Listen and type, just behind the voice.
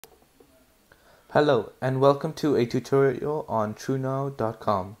Hello and welcome to a tutorial on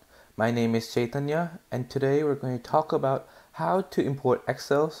Trunao.com. My name is Chaitanya and today we're going to talk about how to import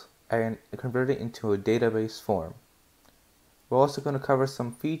Excel and convert it into a database form. We're also going to cover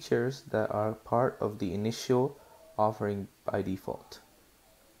some features that are part of the initial offering by default.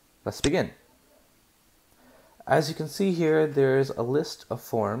 Let's begin. As you can see here, there's a list of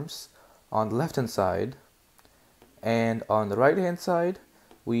forms on the left hand side, and on the right hand side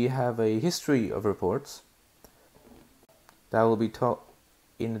we have a history of reports that will be taught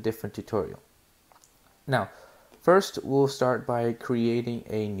in a different tutorial. Now, first we'll start by creating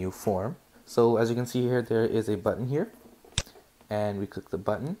a new form. So as you can see here, there is a button here, and we click the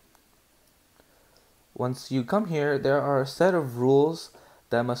button. Once you come here, there are a set of rules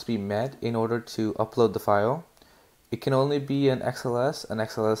that must be met in order to upload the file. It can only be an XLS, an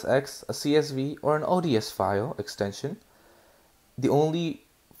XLSX, a CSV, or an ODS file extension. The only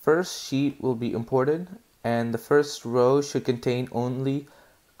first sheet will be imported, and the first row should contain only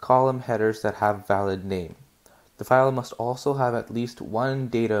column headers that have valid name. The file must also have at least one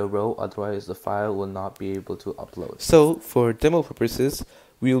data row, otherwise the file will not be able to upload. So for demo purposes,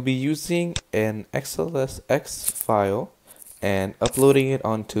 we will be using an XLSX file and uploading it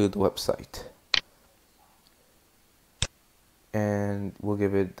onto the website. And we'll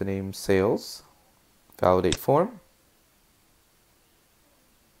give it the name sales, validate form.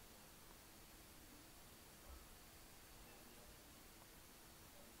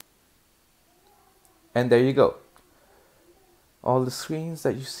 And there you go. All the screens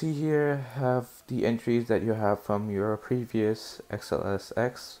that you see here have the entries that you have from your previous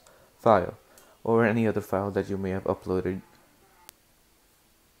XLSX file or any other file that you may have uploaded.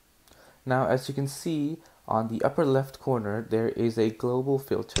 Now, as you can see on the upper left corner, there is a global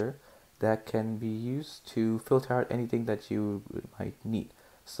filter that can be used to filter out anything that you might need.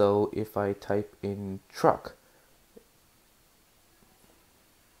 So if I type in truck,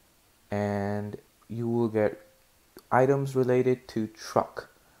 and you will get items related to truck,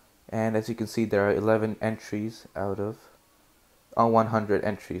 and as you can see, there are 11 entries out of 100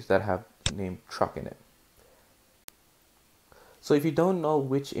 entries that have named truck in it. So if you don't know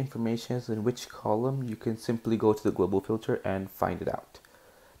which information is in which column, you can simply go to the global filter and find it out.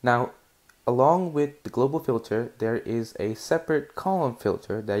 Now, along with the global filter, there is a separate column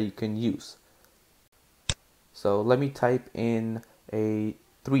filter that you can use. So let me type in a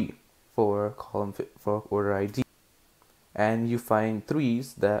 3 for column for order ID, and you find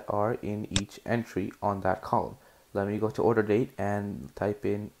 3s that are in each entry on that column. Let me go to order date and type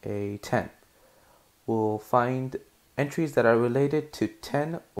in a 10. We'll find entries that are related to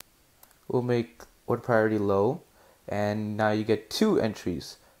 10. We'll make order priority low, and now you get 2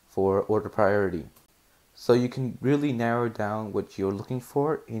 entries for order priority. So you can really narrow down what you're looking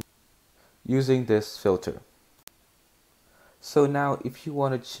for in using this filter. So now if you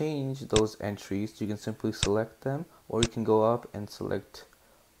want to change those entries, you can simply select them, or you can go up and select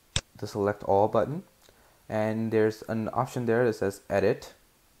the select all button, and there's an option there that says edit,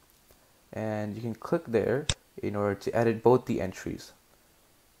 and you can click there in order to edit both the entries.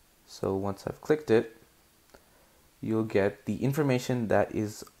 So once I've clicked it, you'll get the information that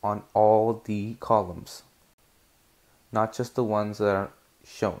is on all the columns, not just the ones that are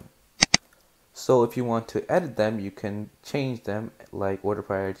shown. So if you want to edit them, you can change them, like order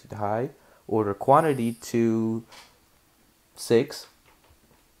priority to high, order quantity to 6,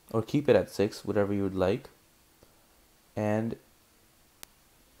 or keep it at 6, whatever you would like. And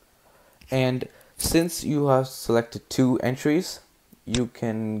since you have selected 2 entries, you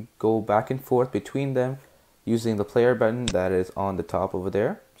can go back and forth between them using the player button that is on the top over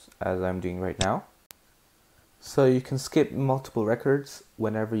there, as I'm doing right now. So you can skip multiple records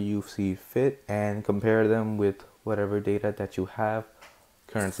whenever you see fit and compare them with whatever data that you have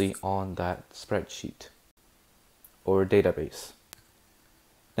currently on that spreadsheet or database.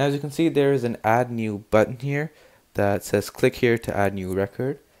 Now, as you can see, there is an add new button here that says click here to add new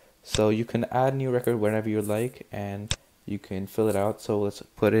record. So you can add new record whenever you like, and you can fill it out. So let's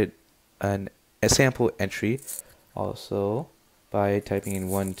put it a sample entry also by typing in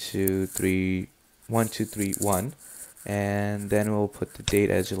 1231, and then we'll put the date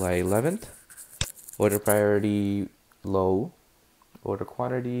as July 11th, order priority low, order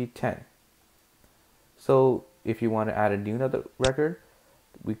quantity 10. So if you want to add a new another record,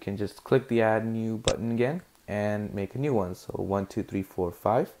 we can just click the add new button again and make a new one. So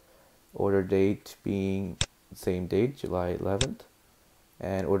 12345, order date being same date, July 11th,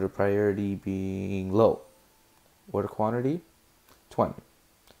 and order priority being low, order quantity 20.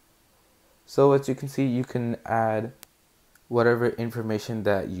 So as you can see, you can add whatever information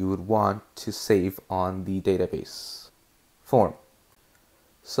that you would want to save on the database form.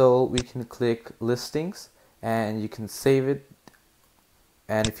 So we can click listings and you can save it,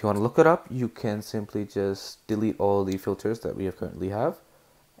 and if you want to look it up, you can simply just delete all the filters that we currently have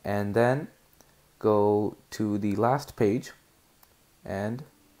and then go to the last page and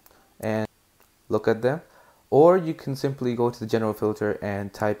look at them. Or you can simply go to the general filter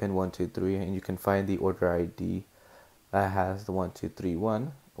and type in 1, 2, 3, and you can find the order ID that has the 1, 2, 3,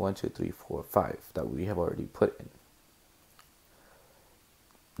 1, 1, 2, 3, 4, 5 that we have already put in.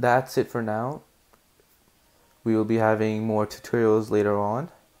 That's it for now. We will be having more tutorials later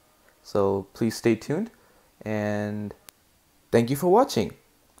on, so please stay tuned, and thank you for watching.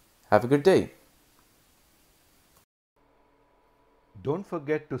 Have a good day. Don't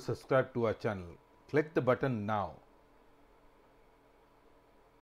forget to subscribe to our channel. Click the button now.